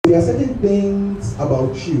there are certain things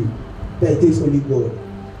about you that it takes only God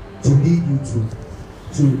to lead you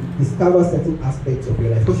to discover certain aspects of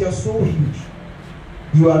your life, because you are so huge.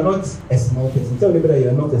 You are not a small person. Tell me that you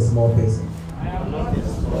are not a small person. I am not a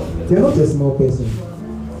small person. You are not a small person.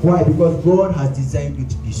 Why? Because God has designed you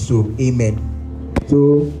to be so. Amen.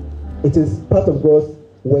 So it is part of God's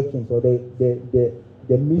workings, or the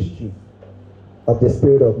mystery of the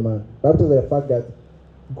spirit of man. That is the fact that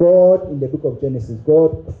God, in the book of Genesis,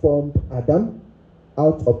 God formed Adam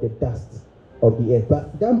out of the dust of the earth.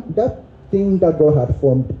 But that thing that God had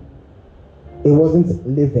formed, it wasn't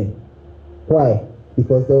living. Why?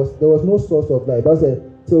 Because there was no source of life.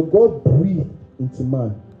 So God breathed into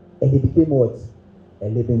man, and he became what? A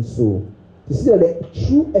living soul. You see that the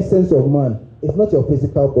true essence of man is not your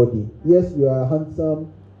physical body. Yes, you are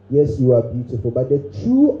handsome. Yes, you are beautiful. But the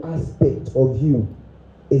true aspect of you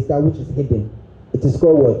is that which is hidden. It is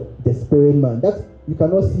called what? The spirit man. That you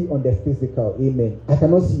cannot see on the physical. Amen. I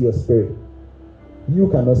cannot see your spirit. You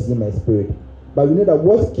cannot see my spirit. But we know that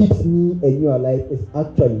what keeps me and you alive is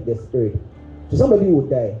actually the spirit. So somebody will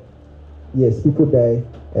die. Yes, people die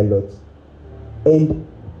a lot. And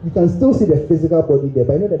you can still see the physical body there,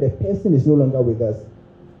 but I know that the person is no longer with us.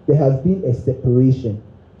 There has been a separation.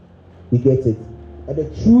 You get it? And the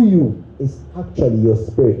true you is actually your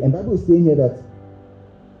spirit. And the Bible is saying here that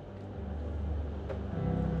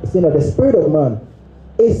it's saying that the spirit of man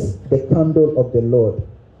is the candle of the Lord,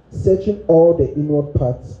 searching all the inward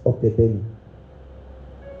parts of the belly.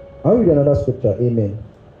 I'll read another scripture. Amen.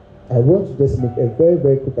 I want to just make a very,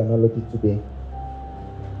 very quick analogy today.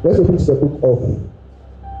 Let's open to the book of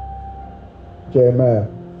Jeremiah.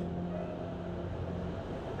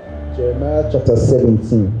 Jeremiah chapter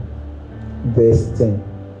 17, verse 10.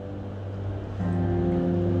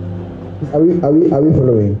 Are we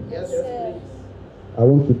following? Yes, sir. I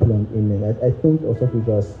won't keep long. Amen. I think also we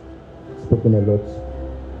just spoken a lot.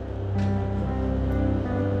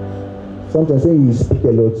 Sometimes when you speak a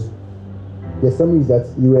lot, there's something that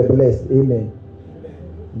you were blessed. Amen.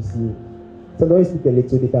 You see, sometimes you speak a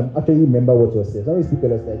little, they can actually remember what was said. Sometimes you speak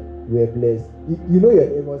a lot, like you were blessed. You know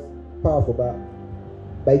it was powerful, but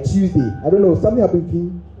by Tuesday, I don't know, something happened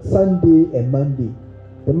between Sunday and Monday.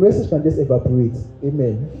 The message can just evaporate.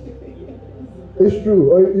 Amen. It's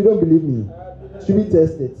true. Or you don't believe me? Should we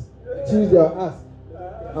test it? Tuesday,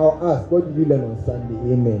 I'll ask, what did you learn on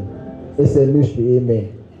Sunday? Amen. It's a mystery.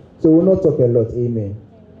 Amen. So we'll not talk a lot. Amen.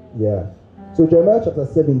 Yeah. So Jeremiah chapter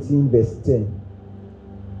 17, verse 10.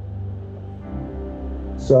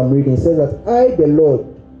 So I'm reading. It says that I, the Lord,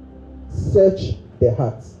 search the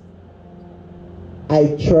heart.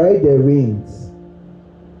 I try the reins,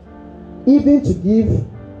 even to give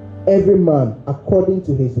every man according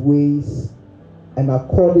to his ways and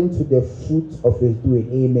according to the fruit of his doing.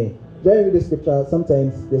 Amen. When you read the scripture,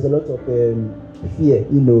 sometimes there's a lot of fear,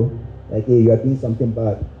 like hey, you are doing something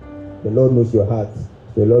bad. The Lord knows your heart.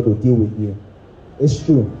 The Lord will deal with you. It's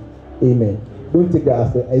true. Amen. Don't take that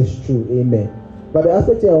aspect. It's true. Amen. But the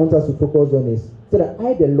aspect here I want us to focus on is so that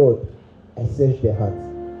I, the Lord, I search the heart.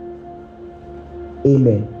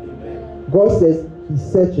 Amen. Amen. God says He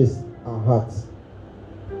searches our hearts.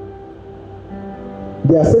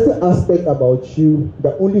 There are certain aspects about you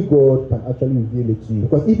that only God can actually reveal it to you.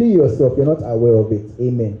 Because even yourself, you're not aware of it.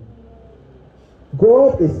 Amen.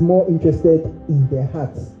 God is more interested in the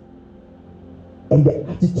heart and the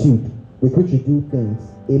attitude with which you do things.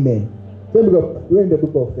 Amen. So we're in the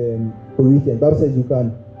book of Corinthians. The Bible says you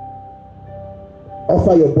can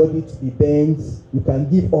offer your body to be burnt. You can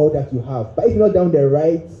give all that you have. But if you're not down the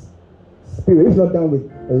right spirit, if you're not down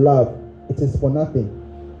with love, it is for nothing.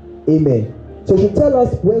 Amen. So it should tell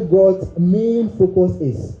us where God's main focus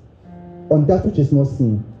is. On that which is not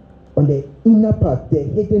seen. On the inner part, the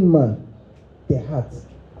hidden man, the heart.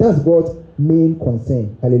 That's God's main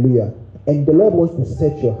concern. Hallelujah. And the Lord wants to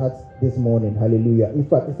search your heart this morning. Hallelujah. In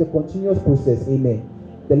fact, it's a continuous process. Amen.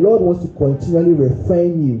 The Lord wants to continually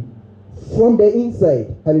refine you from the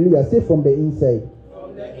inside. Hallelujah. Say from the inside.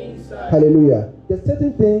 From the inside. Hallelujah. There's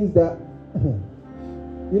certain things that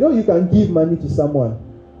you can give money to someone,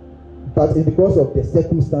 but it's because of the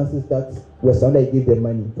circumstances that where somebody gave them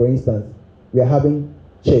money. For instance, we are having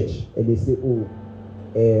church and they say,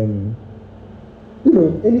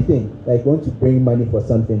 anything, like want to bring money for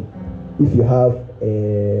something. If you have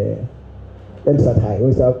let me start high.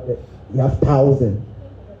 You have 1,000.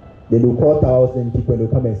 Then they'll call 1,000 people and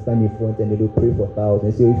they'll come and stand in front and they'll pray for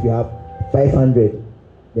 1,000. So if you have 500,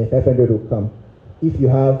 then 500 will come. If you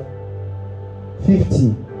have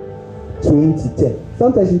 50, 20, 10.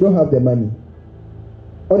 Sometimes you don't have the money.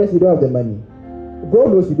 Honestly, you don't have the money.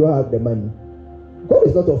 God knows you don't have the money. God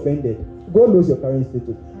is not offended. God knows your current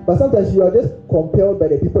status. But sometimes you are just compelled by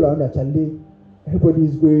the people around that Charlie. Everybody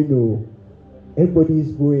is going, oh, everybody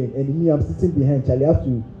is going, and me, I'm sitting behind. Charlie, I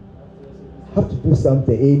have to do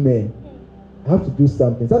something. Amen. I have to do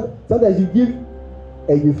something. Sometimes you give,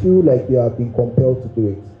 and you feel like you have been compelled to do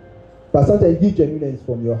it. But sometimes you give genuineness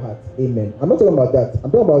from your heart. Amen. I'm not talking about that.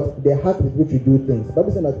 I'm talking about the heart with which you do things. The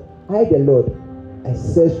Bible says that I, the Lord, I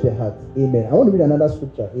search the heart. Amen. I want to read another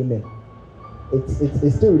scripture. Amen.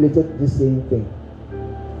 It's still related to this same thing.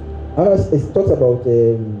 It talks about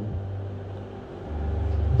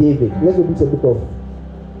David. Let's open to the book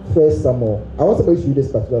of 1 Samuel. I want somebody to read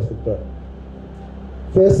this particular scripture.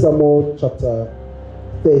 1 Samuel chapter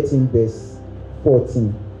 13 verse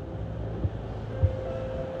 14.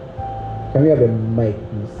 Can we have a mic,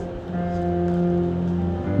 please?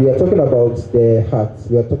 We are talking about the heart.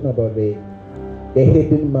 We are talking about the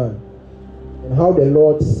hidden man and how the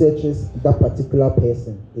Lord searches that particular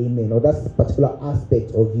person. Amen. Or that particular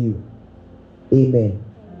aspect of you. Amen.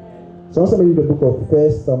 So I want somebody read the book of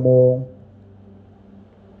 1 Samuel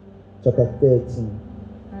chapter 13.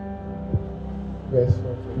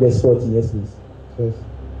 Verse 14, yes please. Yes.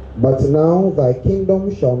 But now thy kingdom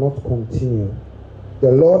shall not continue.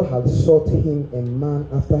 The Lord hath sought him a man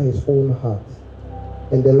after his own heart,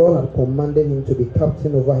 and the Lord hath commanded him to be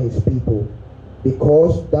captain over his people,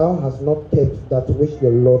 because thou hast not kept that which the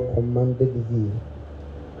Lord commanded thee.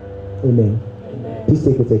 Amen. Amen. Please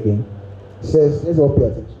take it again. It says, Let's all pay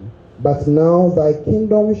attention. but now thy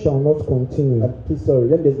kingdom shall not continue. Please, sorry,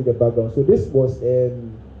 let me just read the background. So this was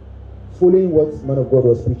following what man of God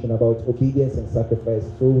was preaching about obedience and sacrifice.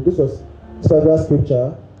 So this was particular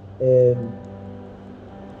scripture.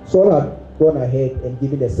 Saul had gone ahead and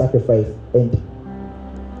given the sacrifice, and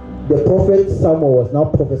the prophet Samuel was now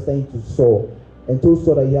prophesying to Saul and told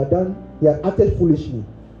Saul that he had acted foolishly.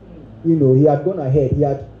 You know, he had gone ahead, he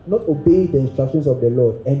had not obeyed the instructions of the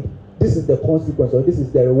Lord, and this is the consequence, or this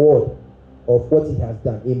is the reward of what he has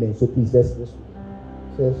done. Amen. So please, let's read.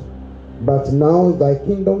 It says, but now thy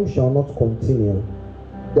kingdom shall not continue.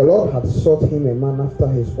 The Lord hath sought him a man after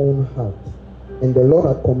his own heart, and the Lord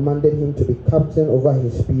hath commanded him to be captain over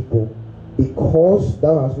his people, because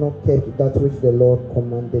thou hast not kept that which the Lord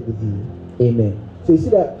commanded thee. Amen. So you see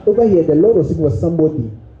that over here, the Lord was looking for somebody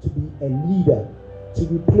to be a leader, to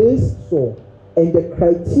replace Saul. And the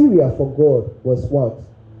criteria for God was what?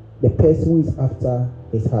 The person who is after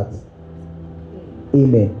his heart.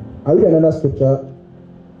 Amen. I read another scripture.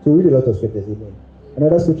 So we read a lot of scriptures. Amen.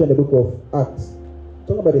 Another scripture in the book of Acts.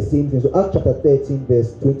 Talk about the same thing. So Acts chapter 13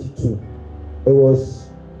 verse 22. It was,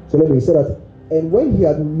 so let me say that, and when he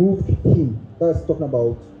had moved him, that's talking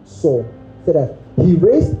about Saul, said that he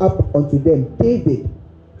raised up unto them David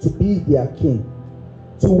to be their king,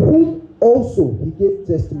 to whom also he gave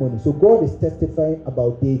testimony. So God is testifying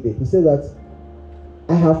about David. He said that,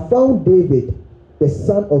 I have found David, the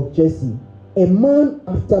son of Jesse, a man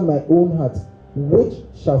after my own heart, which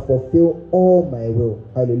shall fulfill all my will.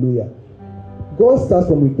 Hallelujah. God starts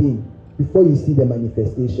from within before you see the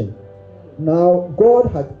manifestation. Now,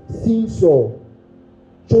 God had seen Saul,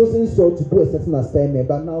 chosen Saul to do a certain assignment,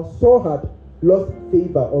 but now Saul had lost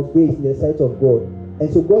favor or grace in the sight of God.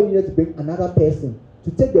 And so God needed to bring another person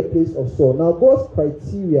to take the place of Saul. Now, God's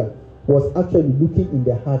criteria was actually looking in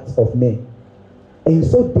the hearts of men. And he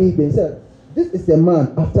saw David and said, this is a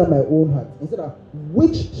man after my own heart. He said,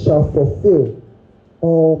 which shall fulfill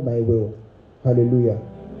all my will. Hallelujah.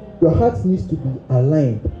 Your heart needs to be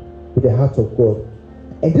aligned with the heart of God.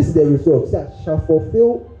 And this is the result. That shall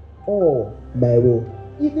fulfill all my will.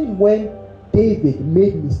 Even when David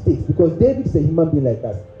made mistakes, because David is a human being like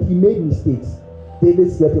us, he made mistakes.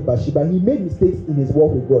 David slept with Bathsheba. He made mistakes in his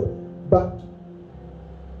walk with God. But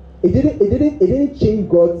it didn't change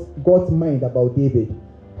God's mind about David.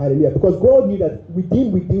 Hallelujah. Because God knew that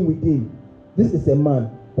within, this is a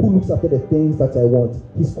man who looks after the things that I want.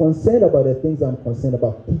 He's concerned about the things I'm concerned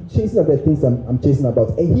about. He chases after the things I'm chasing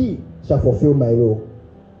about. And he shall fulfill my will.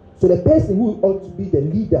 So the person who ought to be the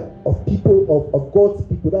leader of people, of God's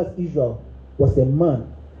people, that's Israel, was a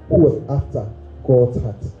man who was after God's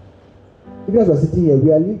heart. Even as we're sitting here,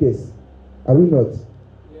 we are leaders. Are we not?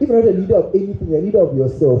 If you're not a leader of anything, you're a leader of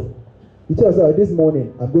yourself. You tell yourself, this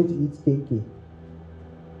morning, I'm going to eat kenke.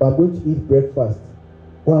 Or I'm going to eat breakfast.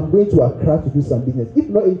 Or I'm going to Accra to do some business. If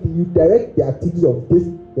not anything, you direct the activities of this,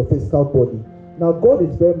 your physical body. Now, God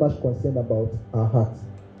is very much concerned about our hearts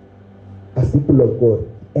as people of God.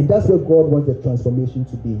 And that's where God wants the transformation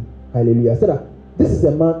to be. Hallelujah. I said that this is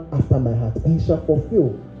a man after my heart, and he shall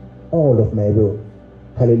fulfill all of my will.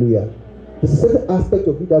 Hallelujah. There's a certain aspect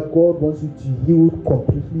of you that God wants you to yield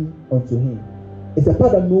completely unto him. It's a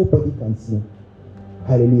part that nobody can see.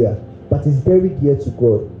 Hallelujah. but it's very dear to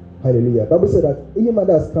God. Hallelujah. Bible said that any man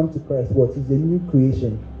that has come to Christ, what is a new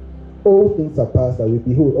creation? All things are passed away.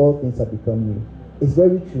 Behold, all things have become new. It's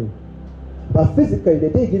very true. But physically, the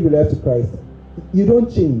day you give your life to Christ, you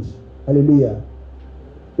don't change. Hallelujah.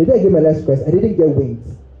 The day I gave my life to Christ, I didn't get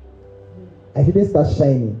wings. I didn't start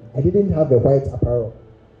shining. I didn't have a white apparel.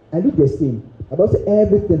 I look the same. About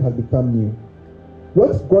everything has become new.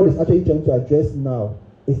 What God is actually trying to address now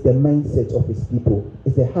is the mindset of his people.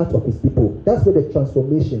 It's the heart of his people. That's where the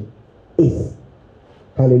transformation is.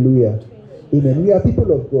 Hallelujah. Amen. We are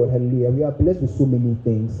people of God. Hallelujah. We are blessed with so many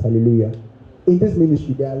things. Hallelujah. In this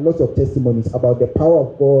ministry, there are lots of testimonies about the power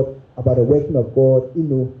of God, about the working of God. You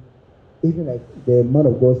know, even like the man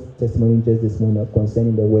of God's testimony just this morning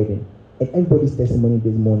concerning the wedding, and everybody's testimony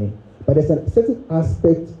this morning. But there's a certain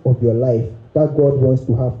aspect of your life that God wants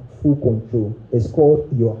to have full control. It's called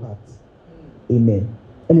your heart. Amen.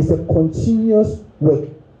 And it's a continuous work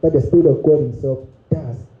that the Spirit of God himself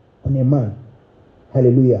does on a man.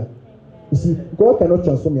 Hallelujah. You see, God cannot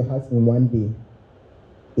transform your heart in one day.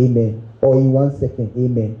 Amen. Or in 1 second.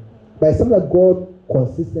 Amen. But it's something that God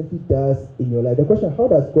consistently does in your life. The question, how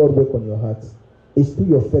does God work on your heart? Is through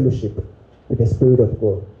your fellowship with the Spirit of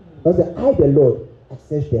God. Because I, the Lord, I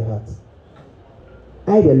search their hearts.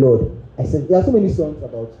 I, the Lord, I search. There are so many songs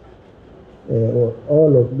about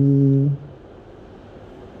all of me.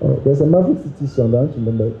 There's a Marvel City song, I don't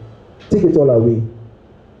remember. Take it all away.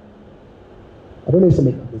 I don't know if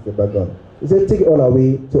somebody can the background. It says, take it all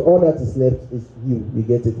away, so all that is left is you. You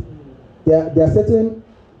get it. There are certain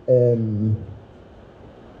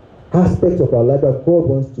aspects of our life that God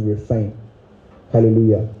wants to refine.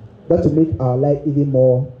 Hallelujah. That to make our life even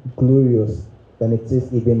more glorious than it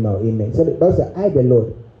is even now. Amen. So the Bible says, I, the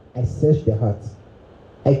Lord, I search the heart.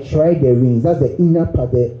 I try the rings. That's the inner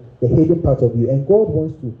part, the hidden part of you. And God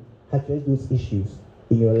wants to address those issues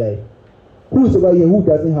in your life. Who's over here who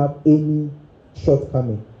doesn't have any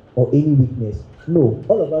shortcoming or any weakness? No.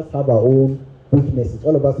 All of us have our own weaknesses.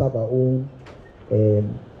 All of us have our own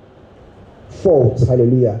faults.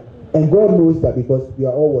 Hallelujah. And God knows that because we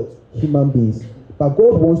are all what? Human beings. But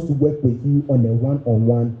God wants to work with you on a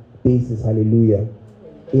one-on-one basis. Hallelujah.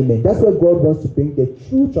 Amen. That's where God wants to bring the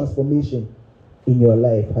true transformation in your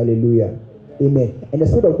life. Hallelujah. Amen. And the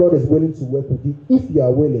Spirit of God is willing to work with you if you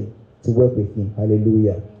are willing to work with him.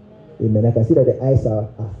 Hallelujah. Amen. I can see that the eyes are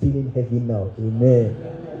feeling heavy now. Amen.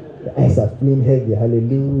 The eyes are feeling heavy.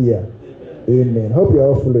 Hallelujah. Amen. Hope you are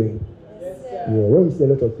all following. Yeah. When we say a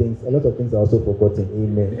lot of things are also forgotten.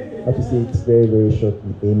 Amen. I have to say it very, very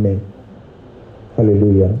shortly. Amen.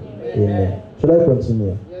 Hallelujah. Amen. Should I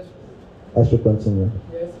continue? Yes. I should continue.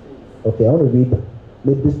 Yes, Okay, I want to read.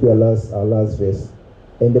 Let this be our last verse.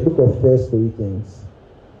 In the book of 1 Corinthians.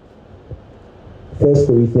 1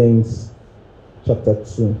 Corinthians chapter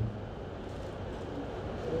 2.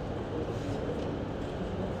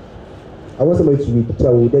 I want somebody to read. So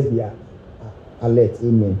I will just be alert.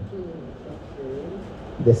 Amen.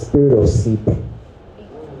 The spirit of sleep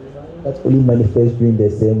that only manifests during the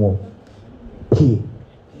sermon. P.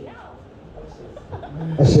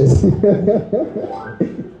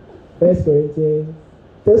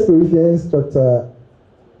 First Corinthians chapter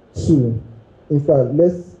 2. In fact,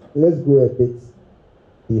 let's go a bit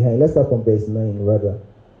behind. Let's start from verse 9 rather.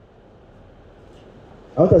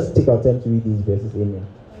 I want us to take our time to read these verses. Amen.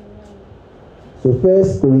 So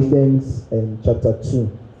 1 Corinthians chapter 2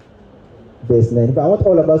 verse 9. I want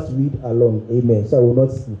all of us to read along. Amen. So I will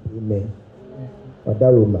not sleep. Amen.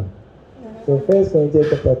 Adaroma. So 1 Corinthians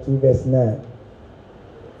chapter 2 verse 9.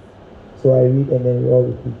 So I read and then we all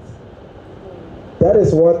repeat. That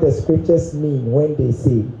is what the scriptures mean when they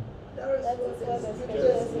say,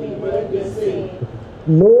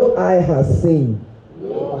 no eye has seen,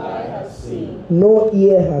 no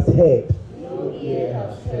ear has heard,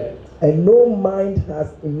 and no mind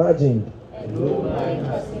has imagined,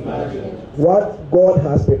 what God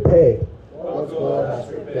has prepared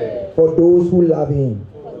for those who love him.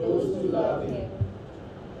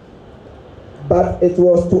 But it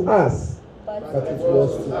was to us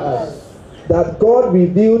that God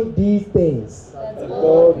revealed these things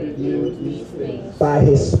by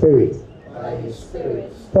his Spirit.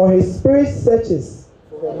 For his Spirit searches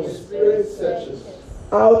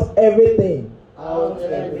out everything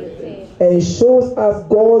and shows us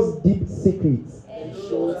God's deep secrets.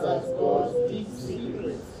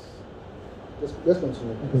 Let's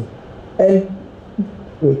continue. And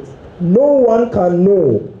wait, no one can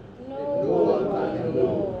know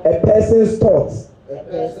a person's thoughts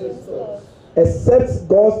except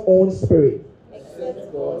God's own Spirit.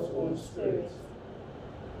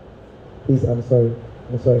 Please, I'm sorry.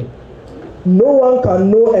 No one can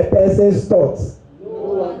know a person's thoughts No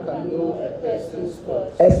one can know a person's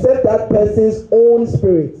thoughts except that person's own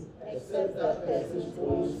spirit. except that person's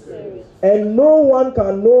own spirit. And no one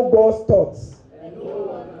can know God's thoughts And no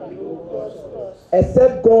one can know God's thoughts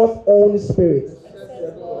except God's own spirit.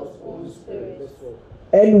 except God's own spirit.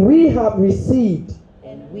 And we have received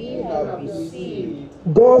And we have received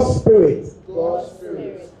God's spirit, God's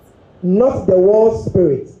spirit, not the world's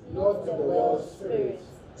spirit, not the world's spirit,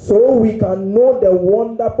 so we can know the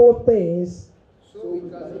wonderful things so we can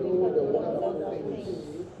know the wonderful things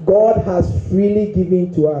God has freely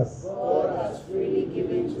given to us. God has freely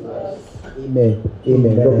given to us. Amen.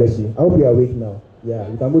 Amen. God bless you. I hope you are awake now. Yeah,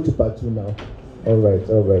 you can go to part 2 now. All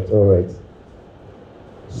right.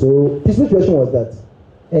 So, this which version was that?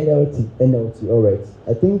 NLT. All right.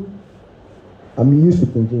 I think I'm used to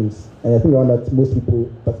King James, and I think around that most people,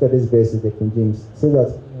 particularly this verse is the King James. Say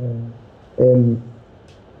that.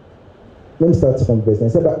 Let me start from verse 9.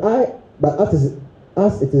 It said, but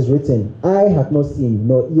as it is written, eye hath not seen,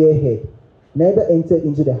 nor ear heard, neither entered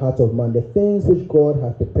into the heart of man the things which God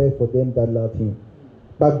hath prepared for them that love him.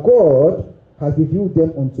 But God hath revealed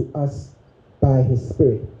them unto us by his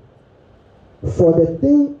Spirit. For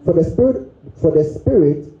the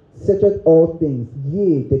Spirit searcheth all things,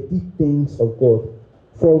 yea, the deep things of God.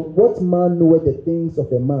 For what man knoweth the things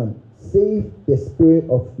of a man, save the spirit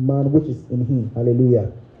of man which is in him?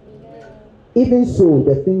 Hallelujah. Even so,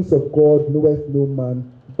 the things of God knoweth no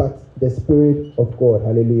man, but the Spirit of God.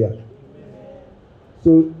 Hallelujah.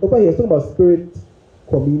 So, over here, it's talking about spirit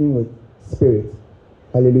communing with spirit.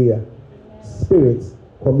 Hallelujah. Spirit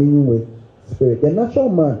communing with spirit. The natural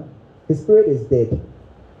man, his spirit is dead.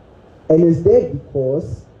 And it's dead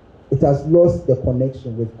because it has lost the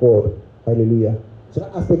connection with God. Hallelujah. So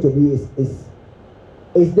that aspect of you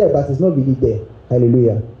is there, but it's not really there.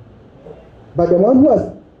 Hallelujah. But the one who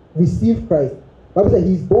has received Christ, Bible says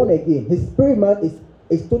he's born again. His spirit man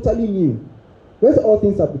is totally new. When all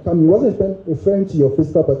things have become new, he wasn't referring to your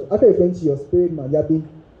physical, but actually referring to your spirit man. You have been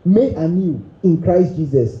made anew in Christ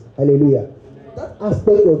Jesus. Hallelujah. That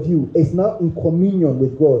aspect of you is now in communion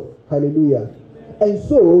with God. Hallelujah. And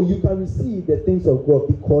so you can receive the things of God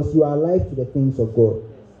because you are alive to the things of God.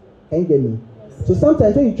 Can you get me? So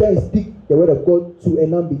sometimes when you try and speak the word of God to a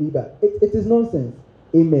non-believer, it is nonsense.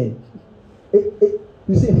 Amen.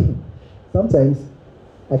 You see, sometimes,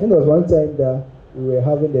 I think there was one time that we were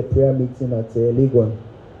having the prayer meeting at Legon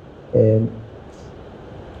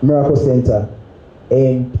Miracle Center,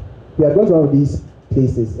 and we had gone to one of these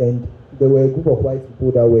places, and there were a group of white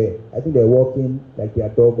people that were, I think they were walking like their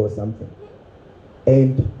dog or something.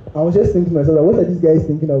 And I was just thinking to myself, what are these guys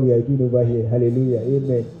thinking that we are doing over here? Hallelujah,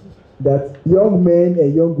 amen. That young men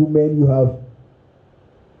and young women, you have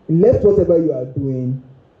left whatever you are doing,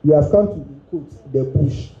 you have come to the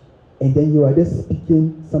bush, and then you are just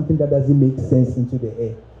speaking something that doesn't make sense into the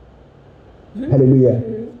air. Hallelujah.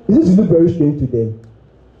 It just look very strange to them.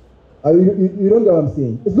 You don't get what I'm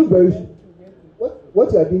saying? It looks very strange.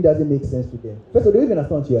 What you are doing doesn't make sense to them. First of all, they don't even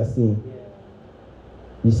understand what you are saying.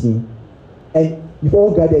 You see? And you've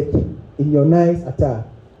all gathered in your nice attire,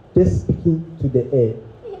 just speaking to the air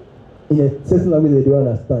in a certain language they don't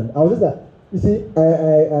understand. I was just like, you see,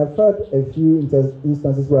 I've had a few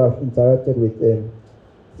instances where I've interacted with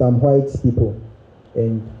some white people,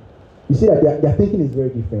 and you see that their thinking is very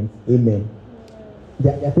different. Amen.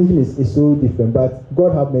 Their thinking is so different, but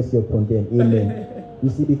God have mercy upon them. Amen. You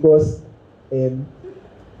see, because the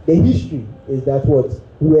history is that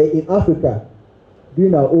we were in Africa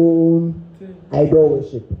doing our own idol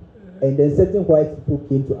worship, and then certain white people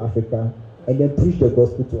came to Africa and then preached the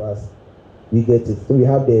gospel to us. We get it. So we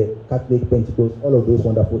have the Catholic, Pentecost, all of those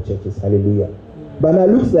wonderful churches. Hallelujah. But now it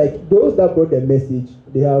looks like those that brought the message,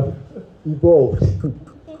 they have evolved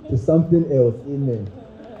to something else. Amen.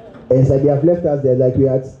 And it's like they have left us there like we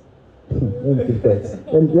had. Let me keep quiet.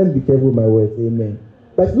 Let me be careful with my words. Amen.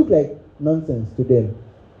 But it looked like nonsense to them,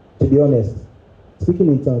 to be honest. Speaking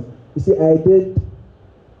in tongues. You see, I did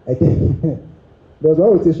there was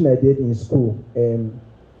one rotation I did in school.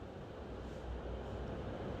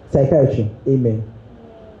 Psychiatry, amen.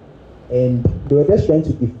 And they were just trying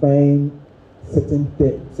to define certain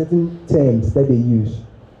terms that they use.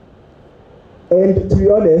 And to be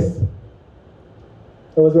honest,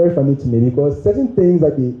 it was very funny to me because certain things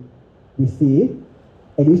that they say,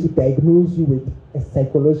 and they used to diagnose you with a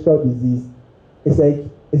psychological disease. It's like,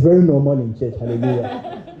 it's very normal in church,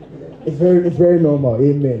 hallelujah. It's very normal,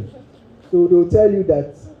 amen. So they'll tell you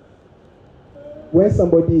that when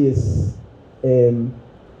somebody is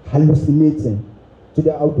hallucinating,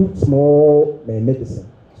 so I'll do small medicine.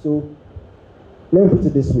 So let me put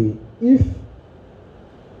it this way: if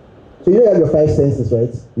So you have your five senses,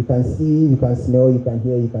 right? You can see, you can smell, you can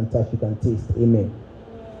hear, you can touch, you can taste. Amen.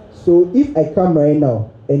 So if I come right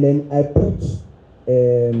now and then I put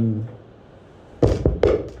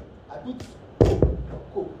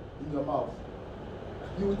Coke in your mouth,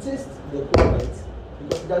 you will taste the Coke, right?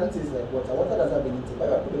 Because it doesn't taste like water. Water doesn't have anything. But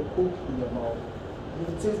if I put a Coke in your mouth, you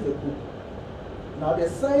will taste the Coke. Now the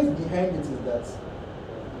science behind it is that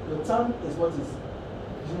your tongue is what is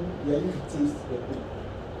you are used to taste the Coke.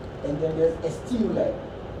 And then there's a stimuli.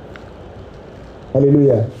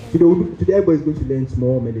 Hallelujah. Today everybody is going to learn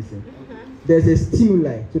small medicine. There's a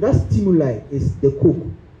stimuli. So that stimuli is the Coke.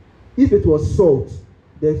 If it was salt,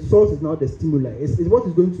 the salt is now the stimuli. It's what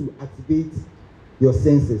is going to activate your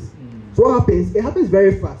senses. So what happens? It happens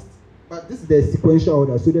very fast. But this is the sequential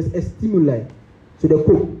order. So there's a stimuli. So the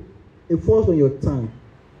Coke, it falls on your tongue.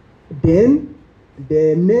 Then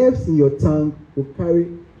the nerves in your tongue will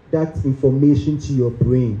carry that information to your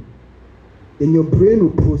brain. Then your brain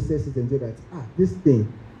will process it and say that, this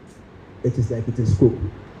thing, it is like it is Coke.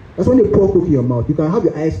 That's when they pour Coke in your mouth. You can have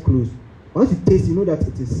your eyes closed. Once you taste, you know that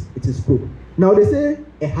it is Coke. Now they say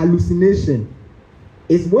a hallucination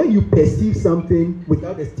is when you perceive something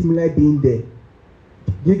without the stimuli being there.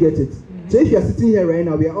 Do you get it? Mm-hmm. So if you are sitting here right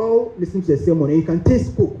now, we are all listening to a sermon and you can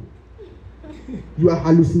taste Coke. You are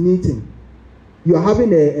hallucinating. You are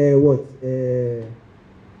having so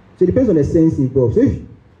it depends on the sense involved.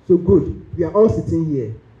 So good. We are all sitting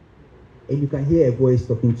here and you can hear a voice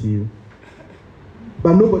talking to you.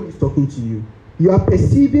 But nobody is talking to you. You are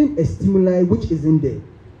perceiving a stimuli which isn't there.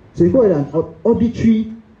 So you call it an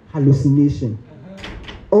auditory hallucination.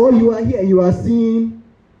 Or you are here and you are seeing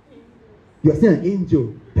an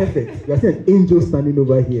angel. Perfect. You are seeing an angel standing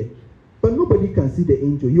over here. But nobody can see the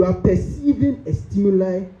angel. You are perceiving a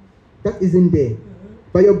stimuli that isn't there.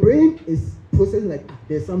 But your brain is processing like,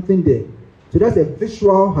 there's something there. So that's a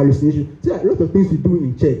visual hallucination. So a lot of things we do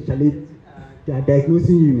in church, they are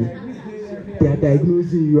diagnosing you. They are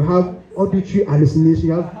diagnosing you. You have auditory hallucination,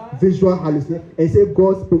 you have visual hallucination, and say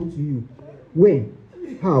God spoke to you. When?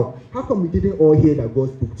 How? How come we didn't all hear that God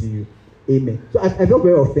spoke to you? Amen. So I felt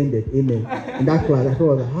very offended. Amen. In that class, I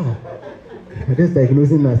thought, I'm just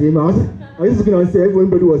diagnosing us. Amen. I was just looking and say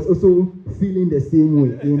everybody was also feeling the same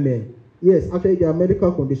way. Amen. Yes, actually there are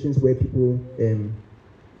medical conditions where people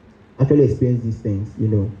actually experience these things,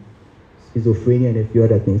 schizophrenia and a few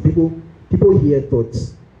other things. People hear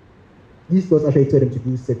thoughts. These thoughts actually tell them to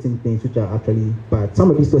do certain things which are actually bad. Some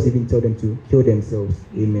of these thoughts even tell them to kill themselves.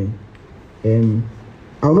 Amen.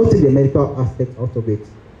 I will not take the medical aspect out of it.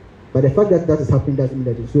 But the fact that that is happening doesn't mean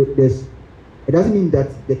that it doesn't mean that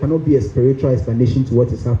there cannot be a spiritual explanation to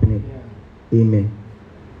what is happening. Yeah. Amen.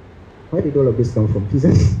 Where did all of this come from?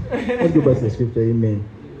 Jesus. Let's go back to the scripture. Amen.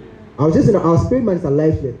 I was just saying that our spirit man is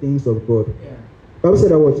alive to the things of God. Yeah. Bible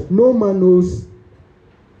said that what? No man knows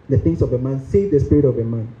the things of a man save the spirit of a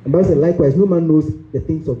man. And Bible said likewise, no man knows the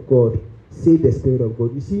things of God save the spirit of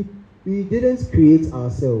God. You see, we didn't create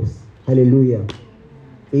ourselves. Hallelujah.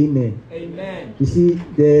 Amen. Amen. You see,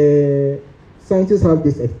 the scientists have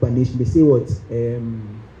this explanation. They say what?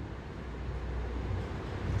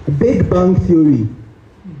 Big Bang Theory.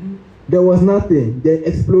 Mm-hmm. There was nothing. Then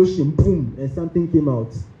explosion, boom, and something came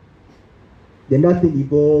out. Then that thing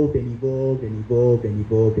evolved and evolved and evolved and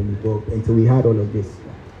evolved and evolved until we had all of this.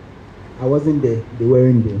 I wasn't there. They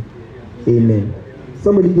weren't there. Amen.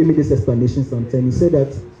 Somebody gave me this explanation sometime. He said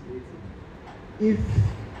that if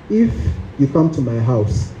you come to my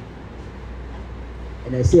house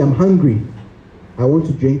and I say I'm hungry, I want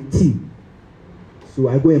to drink tea, so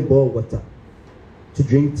I go and boil water to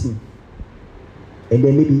drink tea, and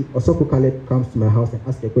then maybe Osoko Caleb comes to my house and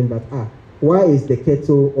asks a question that why is the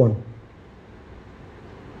kettle on?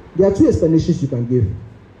 There are two explanations you can give.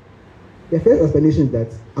 The first explanation is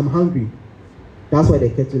that I'm hungry, that's why the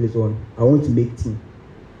kettle is on, I want to make tea.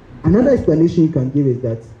 Another explanation you can give is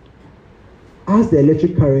that as the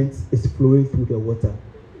electric current is flowing through the water,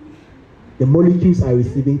 the molecules are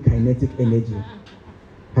receiving kinetic energy.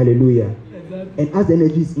 Hallelujah. And as the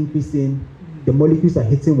energy is increasing, the molecules are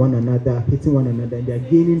hitting one another, and they are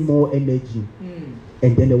gaining more energy.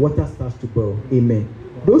 And then the water starts to boil. Amen.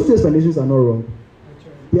 Those two explanations are not wrong.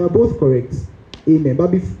 They are both correct. Amen. But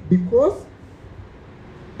because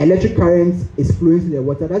electric current is flowing through the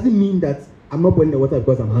water, doesn't mean that I'm not boiling the water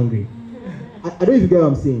because I'm hungry. I don't know if you get what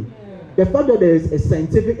I'm saying. The fact that there is a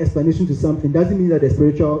scientific explanation to something doesn't mean that the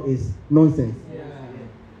spiritual is nonsense.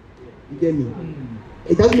 You get me?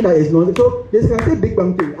 It doesn't mean that it's nonsense. So they can say Big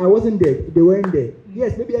Bang Theory. I wasn't there. They weren't there.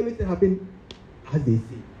 Yes, maybe everything happened as they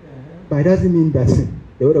say. But it doesn't mean that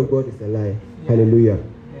the word of God is a lie. Hallelujah.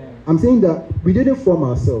 I'm saying that we didn't form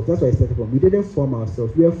ourselves. That's where I started from. We didn't form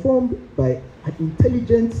ourselves. We were formed by an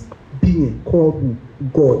intelligent being called who?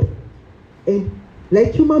 God. And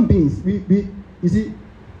like human beings, we you see,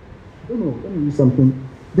 I don't know, let me read something.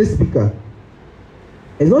 This speaker,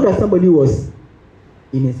 it's not that somebody was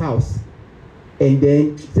in his house and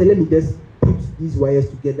then said, let me just put these wires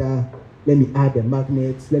together, let me add the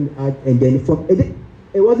magnets, let me add, and then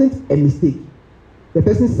it wasn't a mistake. The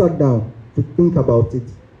person sat down to think about it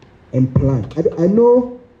and plan. I don't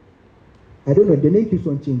know, the name keeps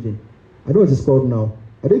on changing. I don't know what it's called now.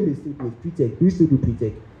 I don't even still do it. Pre-tech. Do we still do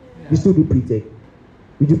pre-tech? Yeah. We still do pre-tech.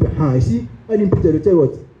 We do, you see, I didn't pre-tech, they tell you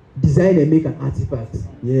what? Design and make an artifact.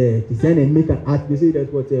 Yeah, design and make an art. They say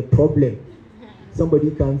that's what's a problem.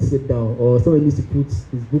 Somebody can't sit down, or somebody needs to put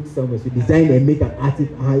his book somewhere. So design and make an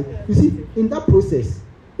artifact. You see, in that process,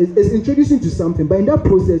 it's introducing to something, but in that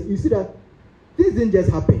process, you see that this didn't just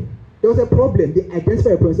happen. There was a problem. They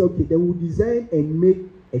identify a problem. Say, okay, they will design and make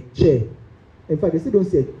a chair. In fact, they still don't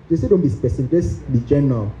say it. They still don't be specific. Just be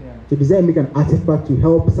general. Yeah. So design and make an artifact to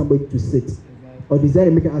help somebody to sit, or design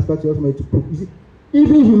and make an artifact to help somebody to put. You see,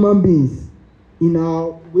 even human beings, in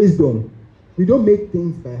our wisdom, we don't make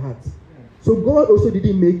things by heart. So God also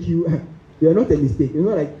didn't make you. You are not a mistake. It's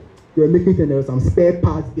not like you are making things. There are some spare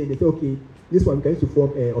parts there. They say, okay, this one can use to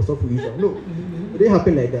form or solve for Israel. No, it didn't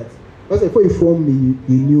happen like that. That's before you formed me,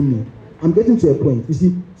 you knew me. I'm getting to a point. You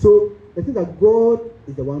see, so I think that God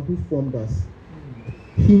is the one who formed us.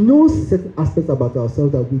 He knows certain aspects about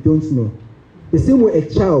ourselves that we don't know. The same way a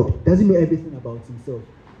child doesn't know everything about himself.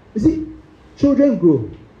 You see, children grow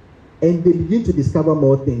and they begin to discover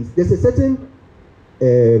more things. There's a certain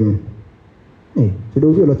so there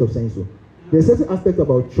will be a lot of science. So there's a certain aspect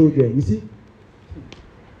about children. You see,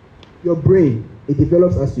 your brain, it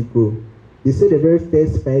develops as you grow. They say the very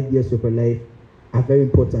first 5 years of your life are very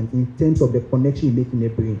important in terms of the connection you make in the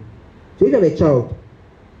brain. So if you have a child,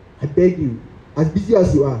 I beg you, as busy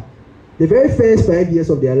as you are, the very first 5 years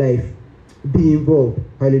of their life, be involved.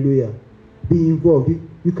 Hallelujah. Be involved.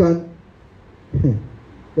 You can.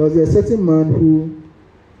 There was a certain man who,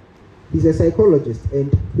 he's a psychologist,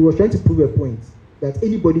 and he was trying to prove a point that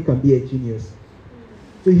anybody can be a genius.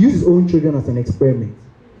 So he used his own children as an experiment.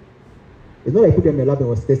 It's not like he put them in the lab and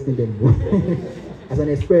was testing them as an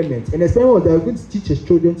experiment. An experiment was that he was going to teach his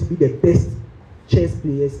children to be the best chess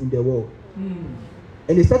players in the world. And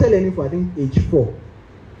they started learning for, I think, age 4.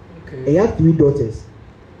 Okay. And he had 3 daughters.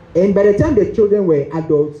 And by the time the children were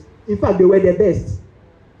adults, in fact, they were the best.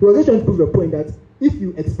 He was just trying to prove a point that if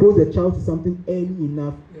you expose a child to something early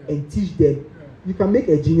enough and teach them, you can make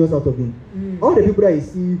a genius out of him. All the people that you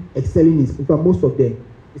see excelling in fact, most of them,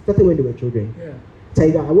 it started when they were children. I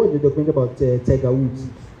watched the documentary about Tiger Woods.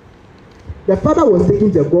 The father was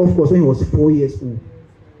taking the golf course when he was 4 years old.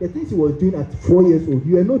 The things he was doing at 4 years old,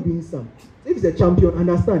 you are not doing some. If he's a champion,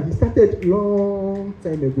 understand, he started long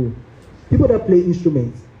time ago. People that play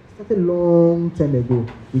instruments started long time ago.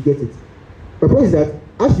 You get it. The point is that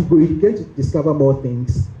as you go, you get to discover more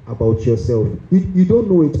things about yourself. You don't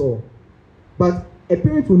know it all. But a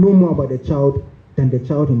parent will know more about the child than the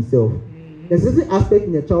child himself. There's a certain aspect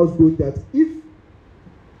in the child's growth that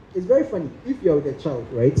it's very funny. If you're with a child,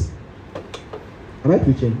 right? Am I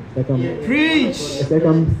preaching? Like Preach! It's like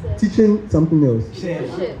I'm teaching something else.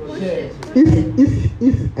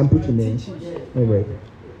 If I'm preaching there, all right.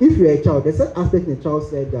 If you're a child, there's an aspect in the child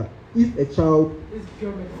said that if a child,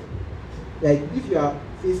 like if you are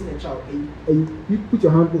facing a child and you put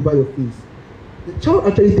your hand over your face, the child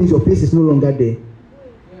actually thinks your face is no longer there.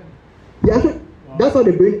 That's how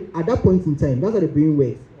the brain, at that point in time, that's how the brain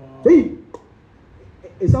works. So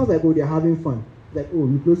it sounds like, oh, they're having fun. Like, oh,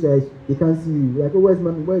 you close your eyes, they can't see you. Like, oh, where's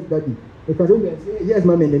mommy? Where's daddy? They can say, here's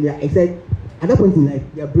mommy, and then they're excited. At that point in life,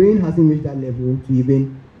 their brain hasn't reached that level to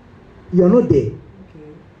even, you're not there.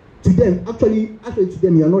 Okay. To them, actually to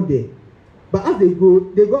them, you're not there. But as they grow,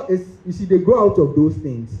 they grow out of those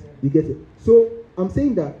things. Yeah. You get it? So, I'm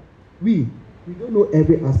saying that we don't know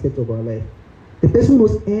every aspect of our life. The person who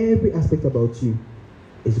knows every aspect about you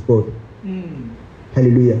is God.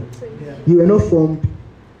 Hallelujah. Yeah. You were not formed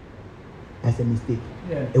as a mistake.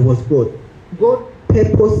 Yeah. It was God. God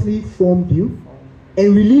purposely formed you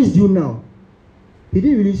and released you now. He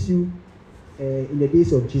didn't release you in the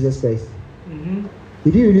days of Jesus Christ. He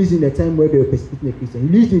didn't release you in the time where they were persecuting the Christians.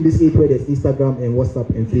 He released you in this age where there's Instagram and WhatsApp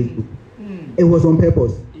and Facebook. It was on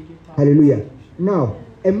purpose. Hallelujah. Now,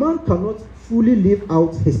 a man cannot fully live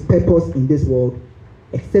out his purpose in this world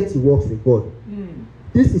except he walks with God.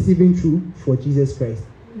 This is even true for Jesus Christ.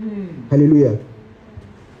 Hallelujah.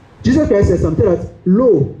 Jesus Christ says something that,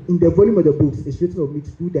 lo, in the volume of the books, it's written of me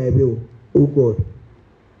to do thy will, O God.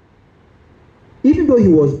 Even though he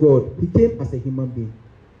was God, he came as a human being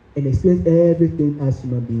and experienced everything as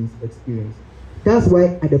human beings experience. That's why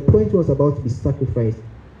at the point he was about to be sacrificed,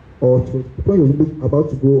 or to the point he was about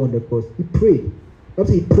to go on the cross, he prayed.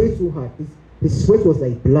 After he prayed so hard, his sweat was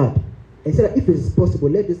like blood. And said that if it is possible,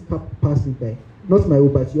 let this cup pass me by. Not my will,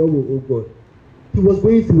 but your will, O God. He was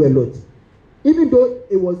going through a lot. Even though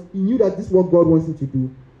he knew that this is what God wants him to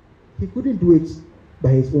do, he couldn't do it by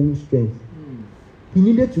his own strength. He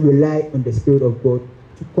needed to rely on the Spirit of God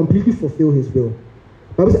to completely fulfill his will.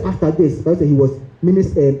 Bible said after this, Bible said he was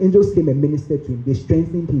angels came and ministered to him. They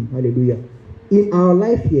strengthened him. Hallelujah. In our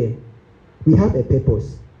life here, we have a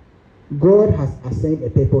purpose. God has assigned a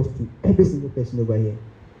purpose to every single person over here.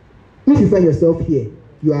 If you find yourself here,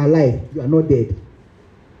 you are alive, you are not dead.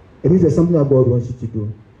 It means there's something that God wants you to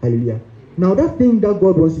do. Hallelujah. Now that thing that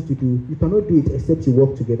God wants you to do, you cannot do it except you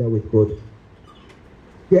work together with God.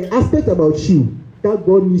 The aspect about you that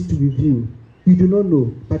God needs to reveal, you do not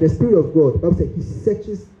know. But the Spirit of God, the Bible says, He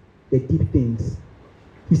searches the deep things.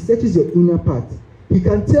 He searches your inner part. He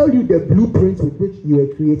can tell you the blueprint with which you were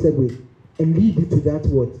created with and lead you to that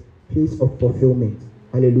place of fulfillment.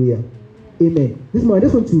 Hallelujah. Amen. This morning, I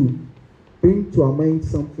just want to bring to our mind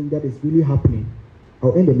something that is really happening.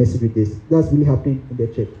 I'll end the message with this. That's really happening in the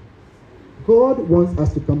church. God wants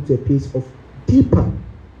us to come to a place of deeper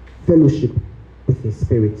fellowship with His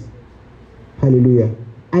Spirit. Hallelujah.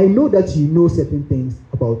 I know that you know certain things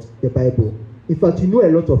about the Bible. In fact, you know a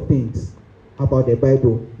lot of things about the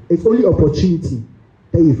Bible. It's only opportunity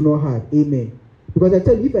that you've not had. Amen. Because I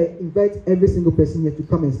tell you, if I invite every single person here to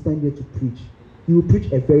come and stand here to preach, you will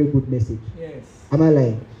preach a very good message. Yes. Am I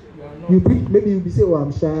lying? You preach, maybe you'll be saying, oh,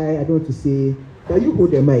 I'm shy, I don't want to say. But you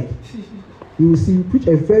hold the mic. You will see, you preach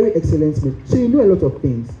a very excellent message. So you know a lot of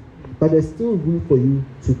things, but there's still room for you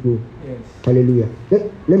to grow. Yes. Hallelujah.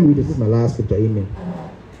 Let me read this. This is my last scripture. Amen.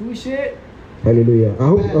 Touche it. Hallelujah. I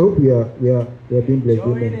hope we are being blessed.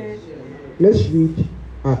 Amen. Let's read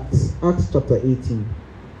Acts chapter 18.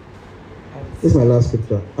 This is my last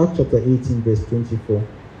scripture. Acts chapter 18, verse 24.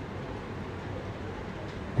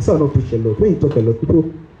 I said I don't preach a lot. When you talk a lot,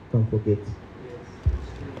 people can forget.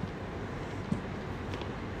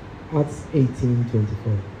 Acts 18,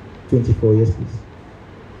 24. 24, yes, please.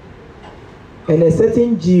 And a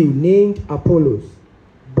certain Jew named Apollos,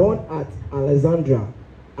 born at Alexandria,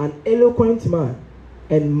 an eloquent man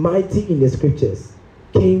and mighty in the scriptures,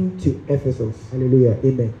 came to Ephesus. Hallelujah.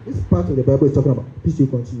 Amen. This part of the Bible is talking about, please you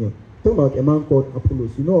continue. Talking about a man called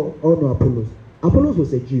Apollos. You know, all know Apollos. Apollos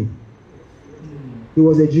was a Jew. He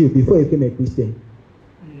was a Jew before he became a Christian.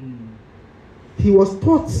 He was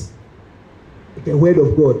taught the word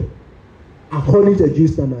of God according to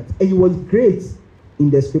Jewish standards, and he was great in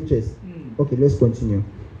the scriptures. Okay, let's continue.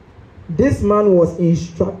 This man was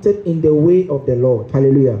instructed in the way of the Lord.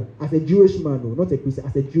 Hallelujah. As a Jewish man, no, not a Christian,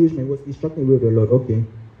 as a Jewish man, he was instructed in the way of the Lord. Okay.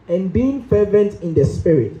 And being fervent in the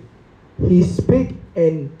spirit, he spake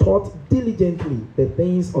and taught diligently the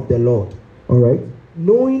things of the Lord. All right.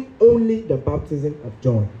 Knowing only the baptism of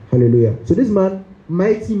John. Hallelujah. So this man,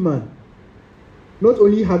 mighty man, not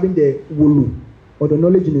only having the wulu or the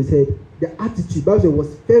knowledge in his head, the attitude, Bible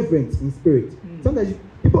was fervent in spirit. Sometimes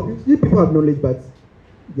people have knowledge, but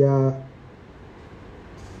they are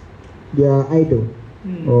idle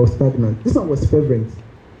or stagnant. This one was fervent,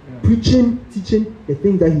 preaching, teaching the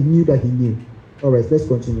things that he knew. All right, let's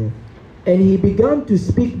continue. And he began to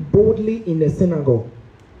speak boldly in the synagogue,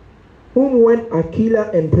 whom when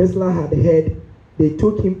Aquila and Priscilla had heard, they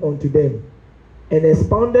took him unto them, and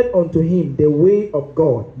expounded unto him the way of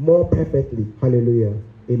God more perfectly. Hallelujah.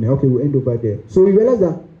 Amen. Okay, we'll end over there. So we realize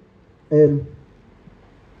that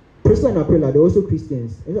Priscilla and Aquila, they're also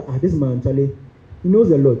Christians. This man, Charlie, he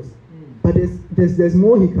knows a lot. But there's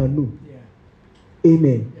more he can know. Yeah.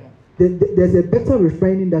 Amen. Yeah. There's a better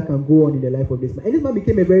refining that can go on in the life of this man. And this man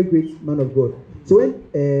became a very great man of God. So when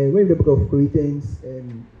in the book of Corinthians,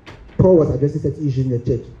 Paul was addressing certain issues in the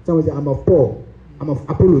church. Someone said, I'm of Paul, I'm of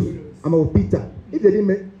Apollos, I'm of Peter. If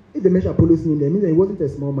they mention Apollos name, that means that he wasn't a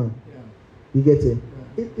small man. Yeah. You get it?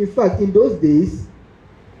 Yeah. In fact, in those days,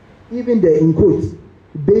 even the, in quotes,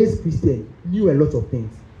 base Christian knew a lot of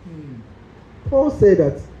things. Paul said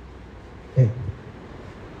that, hey,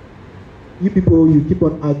 you people, you keep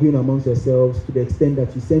on arguing amongst yourselves to the extent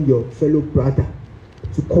that you send your fellow brother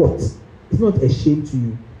to court. It's not a shame to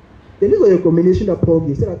you. Then this was a recommendation that Paul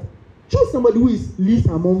gave. He said that choose somebody who is least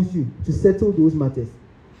amongst you to settle those matters.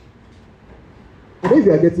 I don't know if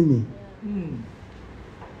you are getting me.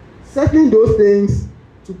 Settling those things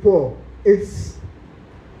to Paul, it's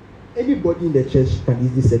anybody in the church can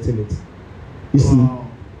easily settle it. You see,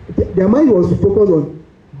 their mind was focused on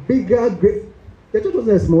bigger, great. The church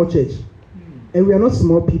wasn't a small church. And we are not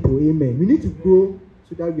small people, amen. We need to grow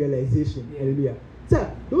to that realization. Hallelujah.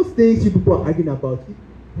 So, those things you people are arguing about,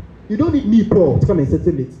 you don't need me, Paul, to come and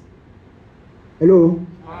settle it. Hello?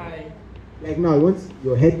 Hi. Like now, you want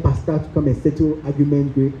your head pastor to come and settle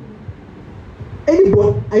argument with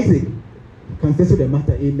anybody, Isaac, can settle the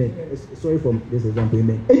matter, amen. Sorry for this example,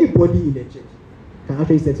 amen. Anybody in the church can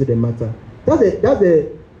actually settle the matter. That's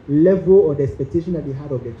the level or the expectation that they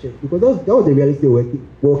had of the church, because that was the reality they were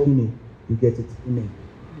walking in. You get it, amen.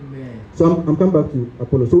 Amen. So I'm coming back to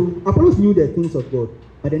Apollos. So Apollos knew the things of God,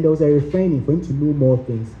 but then there was a refining for him to know more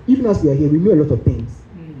things. Even as we are here, we know a lot of things,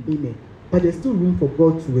 amen. But there's still room for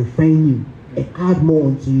God to refine you and add more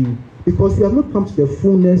unto you, because we have not come to the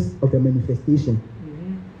fullness of the manifestation.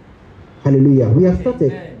 Hallelujah. We have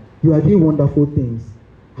started. Amen. You are doing wonderful things.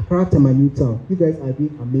 Accra to my new town, you guys are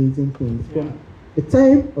doing amazing things. From the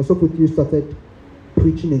time Osoputu started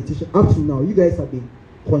preaching and teaching up to now, you guys have been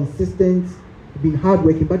consistent, been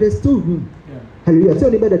hardworking, but there's still room. Hallelujah. Tell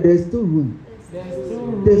anybody that there's still room.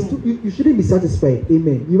 There's still, you shouldn't be satisfied.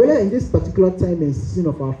 Amen. You realize in this particular time and season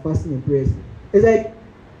of our fasting and prayers, it's like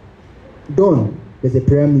dawn, there's a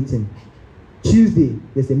prayer meeting. Tuesday,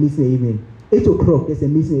 there's a meeting evening. 8 o'clock, there's a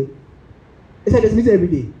meeting. It's like there's a meeting every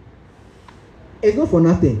day. It's not for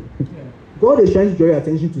nothing. God is trying to draw your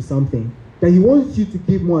attention to something, that He wants you to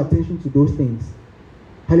give more attention to those things.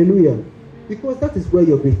 Hallelujah. Because that is where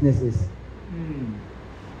your greatness is.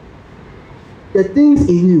 The things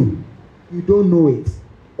in you, you don't know it.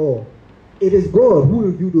 Or it is God who will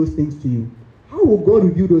reveal those things to you. How will God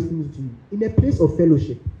reveal those things to you? In a place of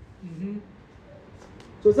fellowship.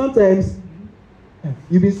 So sometimes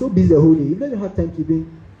you've been so busy the whole day, you don't have time to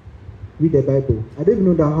even read the Bible. I don't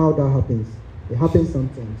even know how that happens. It happens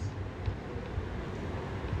sometimes.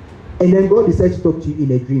 And then God decides to talk to you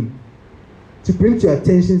in a dream, to bring to your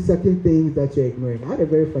attention certain things that you're ignoring. I had a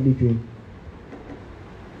very funny dream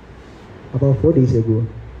about 4 days ago.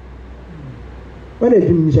 When I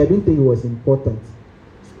dreamed, I didn't think it was important.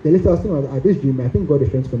 The later I was thinking about this dream, I think God is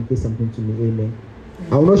trying to communicate something to me. Amen.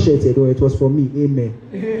 I will not share it, though. It was for me. Amen.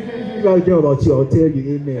 If I dream about you, I'll tell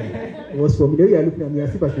you. Amen. It was for me. The way you are looking at me, I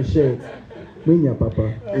see if I should share it. When your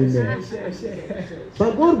papa. Amen.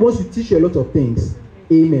 But God wants to teach you a lot of things.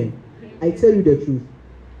 Amen. I tell you the truth.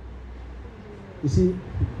 You see,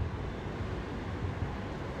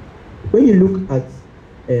 when you look at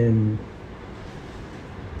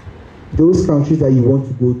those countries that you want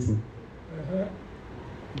to go to,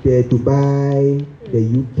 the Dubai, the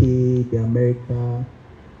UK, the America,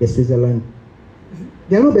 the Switzerland,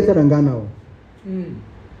 they are no better than Ghana.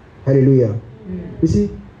 Hallelujah. You see,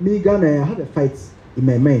 me, Ghana, I have a fight in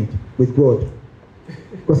my mind with God,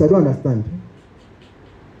 because I don't understand.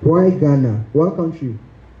 Why Ghana? One country.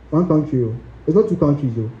 Oh. It's not two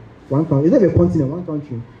countries though. One country. It's not a continent, one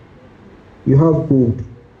country. You have gold.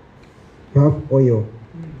 You have oil.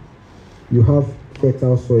 You have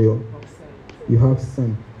fertile soil. You have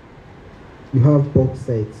sun. You have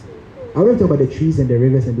bauxite. I want to talk about the trees and the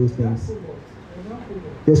rivers and those things.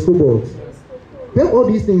 There's cobalt. We have all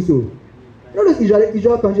these things too. You know those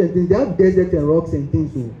Israel countries and things, they have desert and rocks and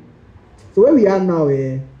things too. So where we are now,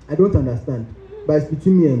 I don't understand. But it's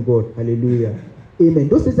between me and God. Hallelujah. Amen.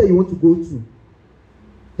 Those places that you want to go to,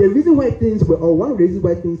 the reason why things were, or one of the reasons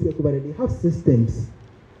why things were covered, they have systems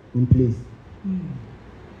in place.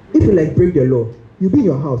 If you like break the law, you'll be in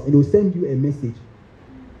your house and they'll send you a message.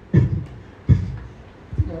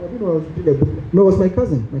 No, it was my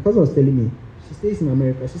cousin. My cousin was telling me. She stays in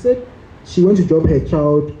America. She said she went to drop her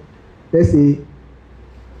child, let's say,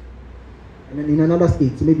 in another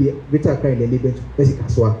state, so maybe Greater Accra, and then they went to, let's say,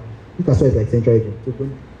 Kaswa. Kaswa is like central region. So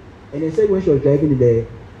and they said when she was driving in the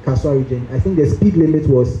Kaswa region, I think the speed limit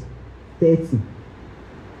was 30.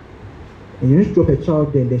 And you need to drop her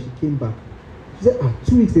child there, and then she came back. She said,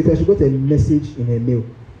 2 weeks later, she got a message in her mail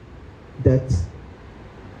that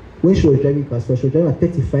when she was driving Kaswa, she was driving at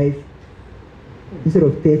 35 instead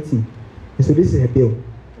of 30. And so this is her bill.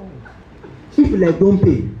 If you like don't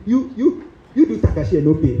pay, you do Takashi and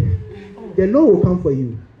no pay. The law will come for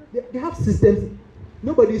you. They have systems.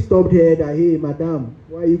 Nobody stopped her that, hey, madam,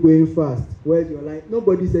 why are you going fast? Where's your line?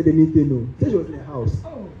 Nobody said anything, no. So she was in the house,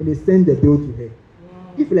 and they sent the bill to her.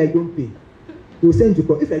 If you like don't pay, they will send you to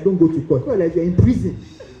court. If you like don't go to court, like you're in prison.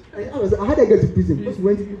 And I was like, how did I get to prison? Because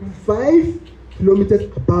we went 5 kilometers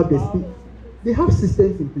above the speed. They have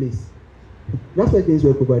systems in place. That's why things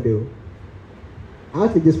work over there. I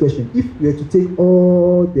ask you this question. If you were to take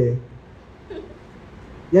all the,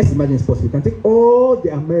 let's imagine it's possible, you can take all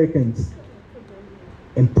the Americans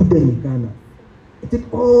and put them in Ghana, and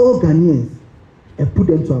take all Ghanaians and put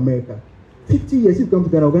them to America. 50 years, if you come to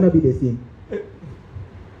Ghana, we're going to be the same.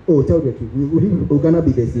 Oh, tell the truth. We're gonna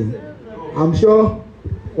be the same. I'm sure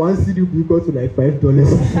one CD will be equal to like $5.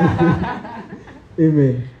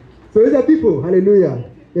 Amen. So it's the people. Hallelujah.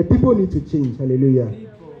 The people need to change. Hallelujah.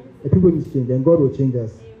 The people need to change, and God will change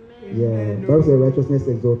us. Yeah. Bible says righteousness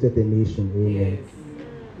exalted the nation. Amen.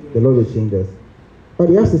 The Lord will change us. But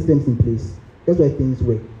they have systems in place. That's why things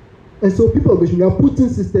work. And so people are putting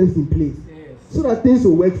systems in place so that things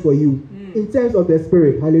will work for you in terms of the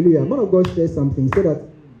spirit. Hallelujah. Man of God shares something. He said that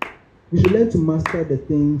we should learn to master the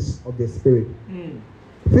things of the spirit.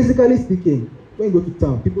 Physically speaking, when you go to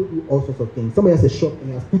town, people do all sorts of things. Somebody has a shop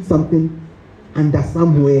and has put something under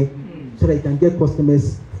somewhere so that you can get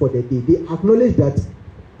customers for the day. They acknowledge that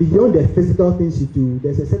beyond the physical things you do,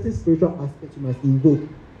 there's a certain spiritual aspect you must invoke.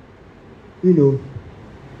 You know,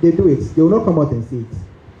 they do it. They will not come out and say it,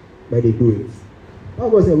 but they do it.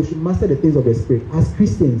 Bible says we should master the things of the spirit as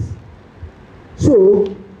Christians. So,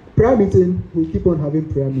 prayer meeting, we'll keep on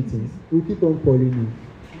having prayer meetings. We'll keep on calling you.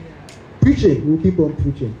 Preaching, we'll keep on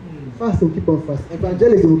preaching. Fasting, we'll keep on fasting.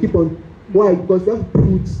 Evangelism, we'll keep on. Why? Because we have to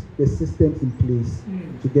put the systems in place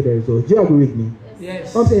to get the results. Do you agree with me?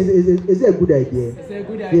 Yes. I'm saying, is it a good idea? It's a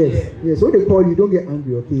good idea. Yes. Yes. So when they call you, don't get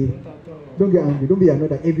angry, okay? Don't get angry. Don't be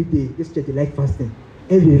another every day. This church, they like fasting.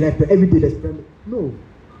 Every day there's prayer. No.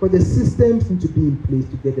 But the systems need to be in place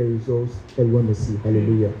to get the results that we want to see.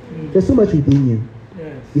 Hallelujah. There's so much within you.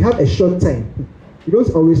 Yes. We have a short time. You don't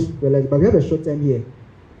always realize, but we have a short time here.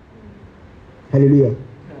 Hallelujah.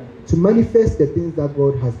 To manifest the things that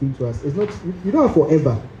God has given to us. It's not, you don't have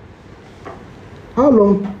forever. How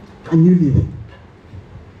long can you live?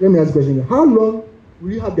 Let me ask a question. How long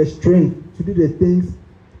will you have the strength to do the things?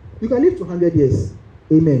 You can live to 100 years.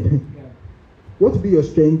 Amen. Yeah. What will be your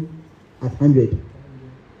strength at 100?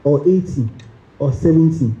 Or 80? Or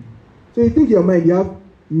 70? So you think in your mind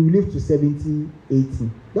you live to 70, 80.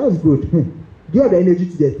 That's good. Do you have the energy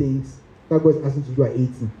to do the things that God is asking to do at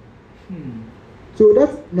 80? So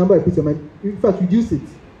that number you put in your mind, in fact, reduce it.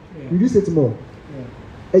 Yeah. Reduce it more. Yeah.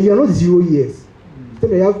 And you are not 0 years. So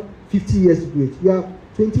you have 50 years to do it. You are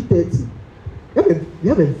 20, 30. You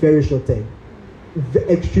have a very short time.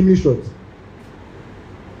 Extremely short.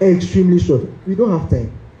 Extremely short. We don't have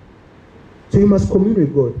time. So you must commune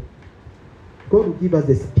with God. God will give us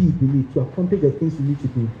the speed we need to accomplish the things we need to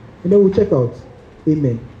do. And then we'll check out.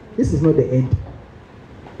 Amen. This is not the end.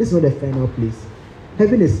 This is not the final place.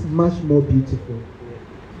 Heaven is much more beautiful,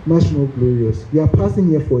 much more glorious. We are passing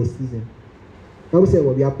here for a season. I would say,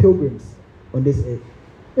 well, we are pilgrims on this earth.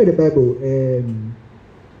 In the Bible,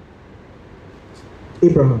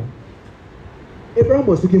 Abraham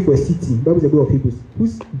was looking for a city. That was the book of Hebrews,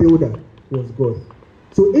 whose builder was God.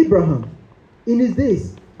 So Abraham, in his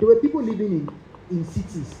days, there were people living in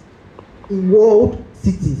cities, in walled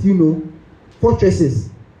cities, fortresses.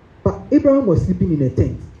 But Abraham was sleeping in a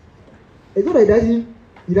tent. It's not that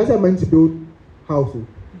he doesn't have money to build houses.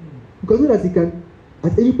 Because that he can,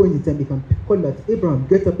 at any point in time, he can call that, Abraham,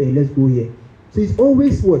 get up and let's go here. So he's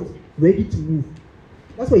always what? Ready to move.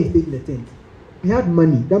 That's why he stayed in the tent. He had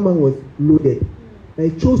money. That man was loaded.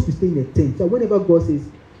 And he chose to stay in a tent. So whenever God says,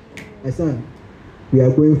 my son, we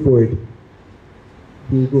are going for it,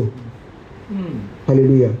 he will go.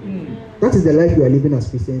 Hallelujah. That is the life we are living as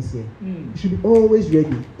Christians here. You should be always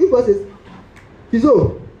ready. If God says,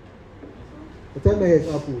 Kizo, the time my hair is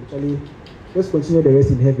apple, Charlie, let's continue the rest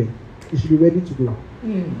in heaven. You should be ready to go.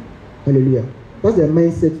 Hallelujah. That's the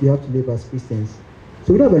mindset we have to live as Christians.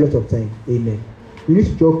 So we don't have a lot of time. Amen. We need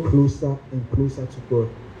to draw closer and closer to God.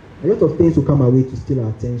 A lot of things will come our way to steal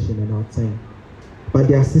our attention and our time. But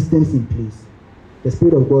there are systems in place. The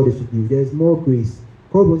Spirit of God is with you. There is more grace.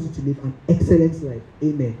 God wants you to live an excellent life.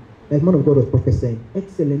 Amen. Like man of God was prophesying.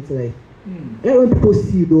 Excellent life. And when people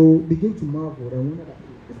see, they'll begin to marvel and wonder that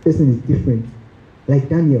this person is different. Like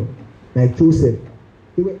Daniel, like Joseph.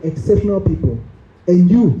 They were exceptional people. And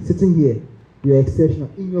you, sitting here, you are exceptional.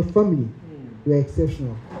 In your family, you are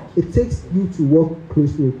exceptional. It takes you to walk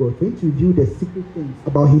closely with God, for Him to reveal the secret things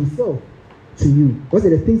about Himself to you. What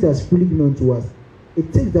are the things that has really been known to us?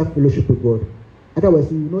 It takes that fellowship with God.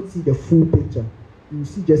 Otherwise, you will not see the full picture. You will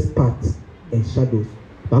see just parts and shadows.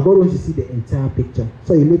 But God wants to see the entire picture.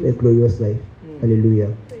 So you live a glorious life.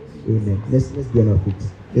 Hallelujah. Amen. Let's be on our feet.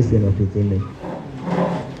 Let's be on our feet. Amen.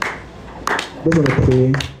 Let's want to pray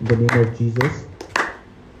in the name of Jesus.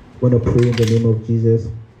 Want to pray in the name of Jesus.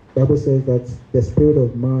 The Bible says that the spirit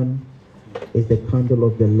of man is the candle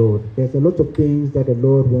of the Lord. There's a lot of things that the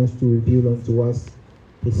Lord wants to reveal unto us,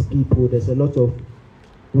 His people. There's a lot of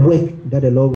work that the Lord